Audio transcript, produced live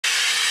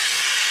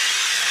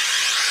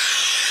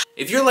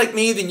If you're like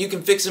me, then you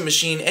can fix a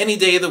machine any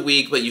day of the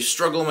week, but you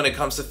struggle when it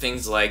comes to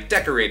things like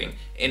decorating.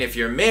 And if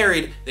you're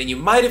married, then you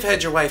might have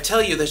had your wife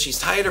tell you that she's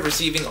tired of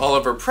receiving all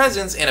of her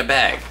presents in a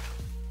bag.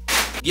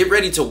 Get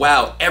ready to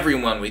wow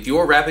everyone with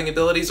your wrapping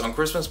abilities on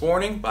Christmas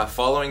morning by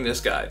following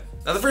this guide.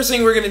 Now the first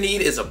thing we're gonna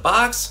need is a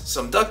box,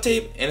 some duct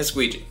tape, and a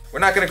squeegee. We're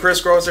not gonna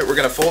crisscross it, we're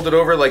gonna fold it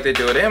over like they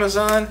do at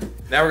Amazon.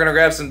 Now we're gonna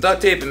grab some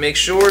duct tape and make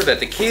sure that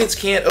the kids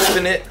can't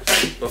open it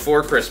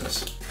before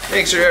Christmas.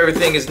 Make sure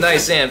everything is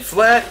nice and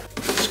flat.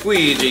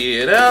 Squeegee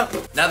it out.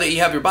 Now that you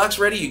have your box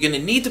ready, you're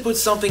gonna need to put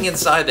something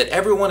inside that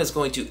everyone is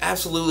going to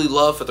absolutely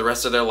love for the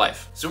rest of their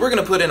life. So we're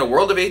gonna put in a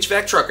World of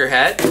HVAC trucker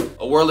hat,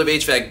 a World of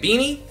HVAC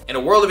beanie, and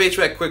a World of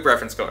HVAC quick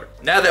reference card.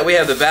 Now that we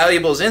have the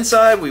valuables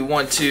inside, we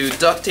want to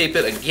duct tape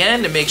it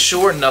again to make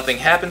sure nothing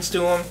happens to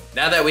them.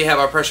 Now that we have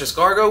our precious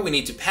cargo, we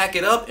need to pack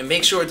it up and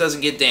make sure it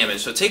doesn't get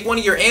damaged. So take one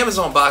of your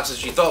Amazon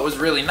boxes you thought was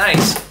really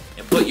nice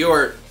and put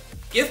your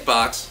gift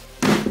box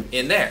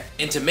in there.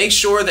 And to make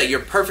sure that your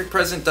perfect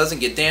present doesn't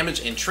get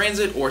damaged in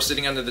transit or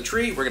sitting under the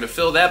tree, we're gonna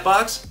fill that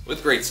box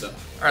with great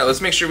stuff. All right,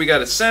 let's make sure we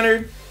got it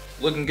centered,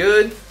 looking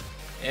good,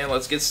 and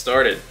let's get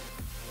started.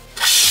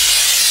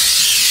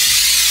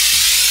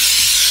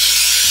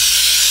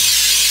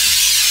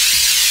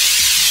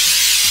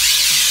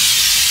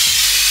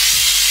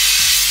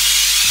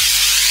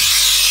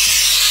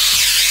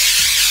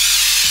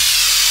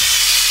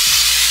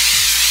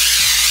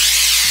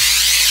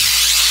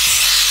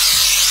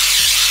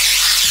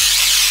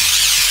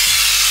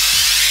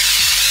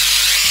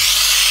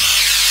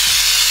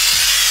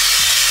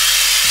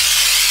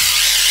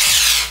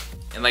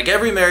 And like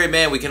every married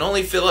man, we can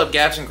only fill up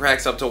gaps and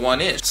cracks up to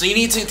 1 inch. So you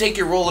need to take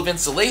your roll of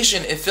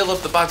insulation and fill up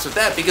the box with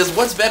that, because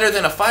what's better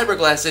than a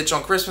fiberglass itch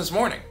on Christmas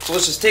morning? So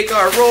let's just take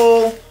our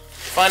roll,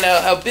 find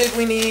out how big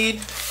we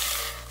need,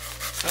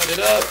 cut it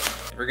up.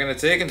 We're gonna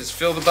take and just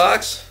fill the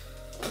box.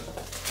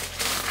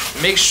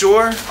 Make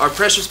sure our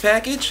precious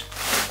package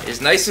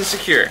is nice and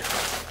secure.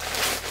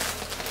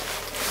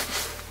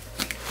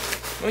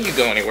 Don't you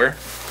go anywhere.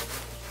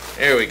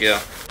 There we go.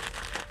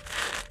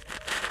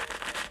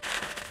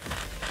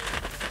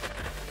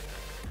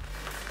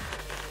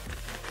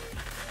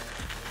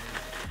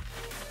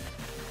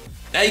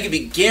 Now you can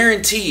be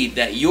guaranteed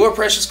that your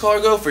precious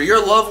cargo for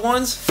your loved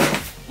ones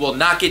will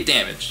not get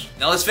damaged.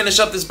 Now let's finish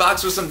up this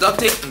box with some duct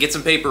tape and get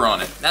some paper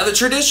on it. Now the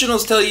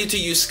traditionals tell you to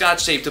use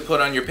Scotch tape to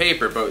put on your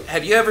paper, but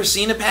have you ever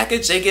seen a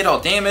package? They get all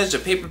damaged, the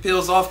paper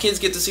peels off, kids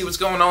get to see what's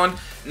going on.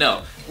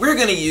 No, we're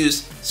gonna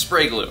use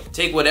spray glue.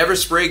 Take whatever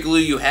spray glue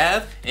you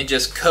have and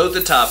just coat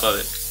the top of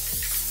it.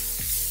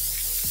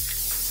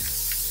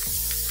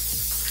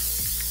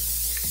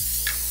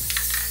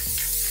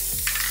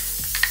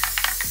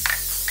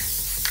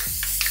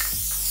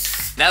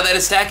 Now that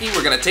it's tacky,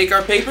 we're gonna take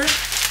our paper,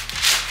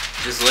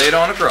 just lay it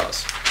on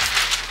across.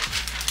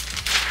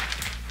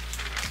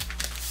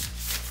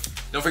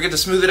 Don't forget to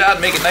smooth it out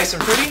and make it nice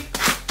and pretty.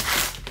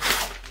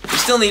 We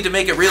still need to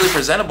make it really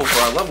presentable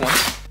for our loved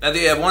ones. Now that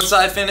you have one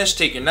side finished,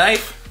 take your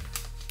knife,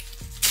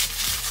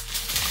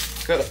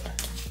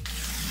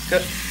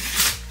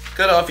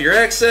 cut off your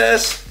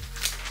excess,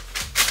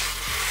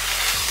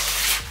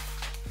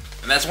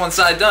 and that's one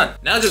side done.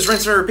 Now just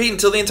rinse and repeat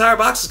until the entire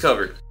box is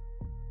covered.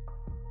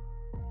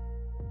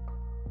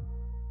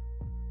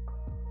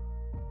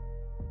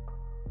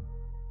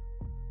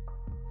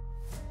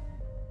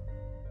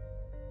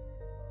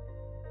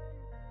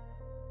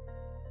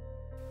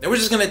 Now we're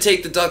just gonna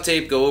take the duct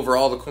tape, go over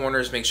all the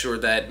corners, make sure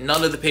that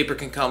none of the paper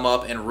can come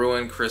up and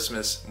ruin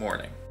Christmas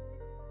morning.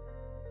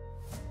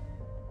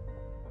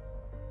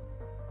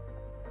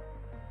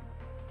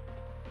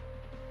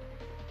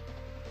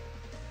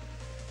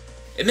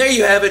 And there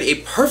you have it,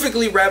 a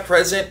perfectly wrapped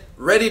present,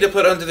 ready to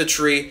put under the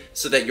tree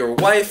so that your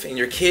wife and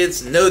your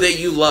kids know that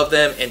you love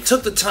them and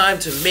took the time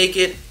to make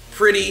it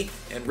pretty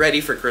and ready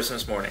for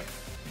Christmas morning.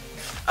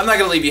 I'm not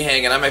gonna leave you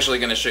hanging, I'm actually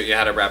gonna show you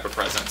how to wrap a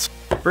present.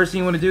 First thing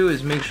you want to do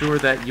is make sure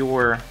that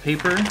your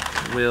paper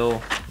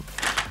will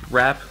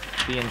wrap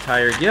the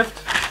entire gift.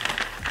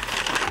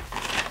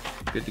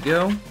 Good to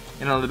go.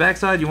 And on the back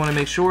side, you want to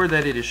make sure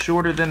that it is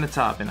shorter than the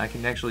top. And I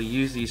can actually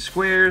use these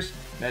squares,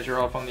 measure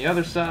off on the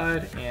other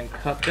side, and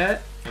cut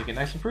that, make it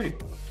nice and pretty.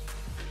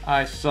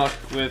 I suck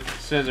with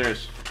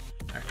scissors.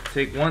 All right,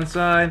 take one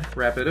side,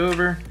 wrap it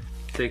over,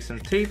 take some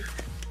tape,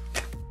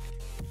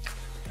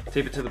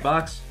 tape it to the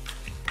box.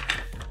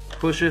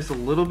 Push this a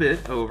little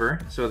bit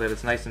over so that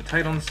it's nice and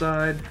tight on the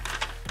side.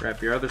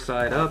 Wrap your other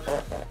side up.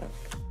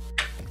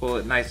 Pull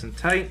it nice and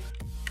tight.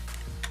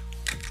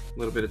 A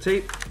little bit of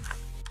tape.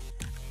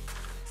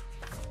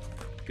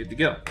 Good to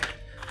go.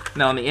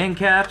 Now on the end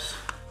caps,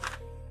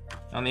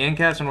 in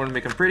order to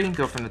make them pretty,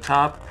 go from the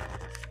top,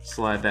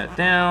 slide that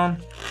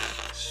down,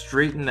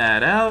 straighten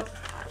that out.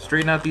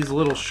 Straighten out these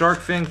little shark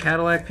fin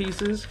Cadillac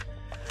pieces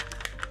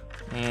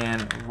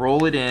and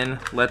roll it in.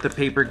 Let the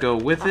paper go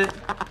with it.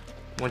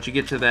 Once you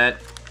get to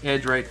that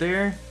edge right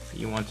there,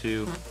 you want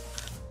to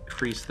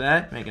crease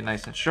that, make it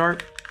nice and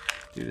sharp.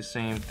 Do the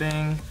same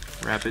thing,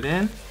 wrap it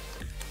in,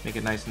 make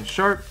it nice and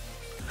sharp.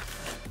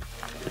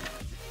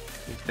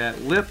 Take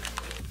that lip,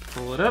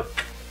 pull it up,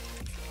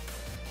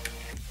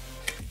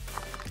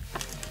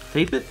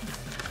 tape it.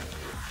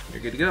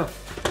 You're good to go.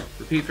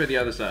 Repeat for the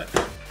other side.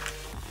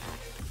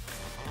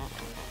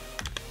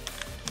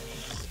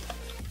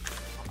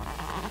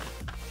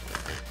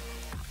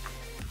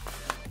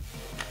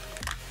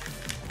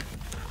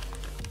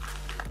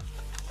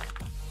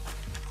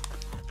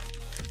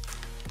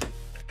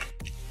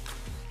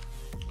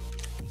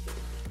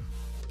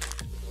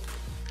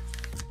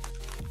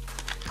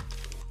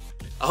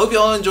 I hope you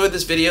all enjoyed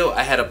this video.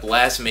 I had a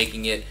blast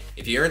making it.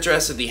 If you're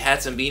interested, the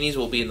hats and beanies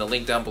will be in the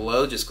link down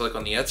below. Just click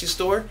on the Etsy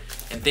store.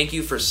 And thank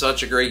you for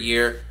such a great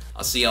year.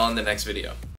 I'll see you all in the next video.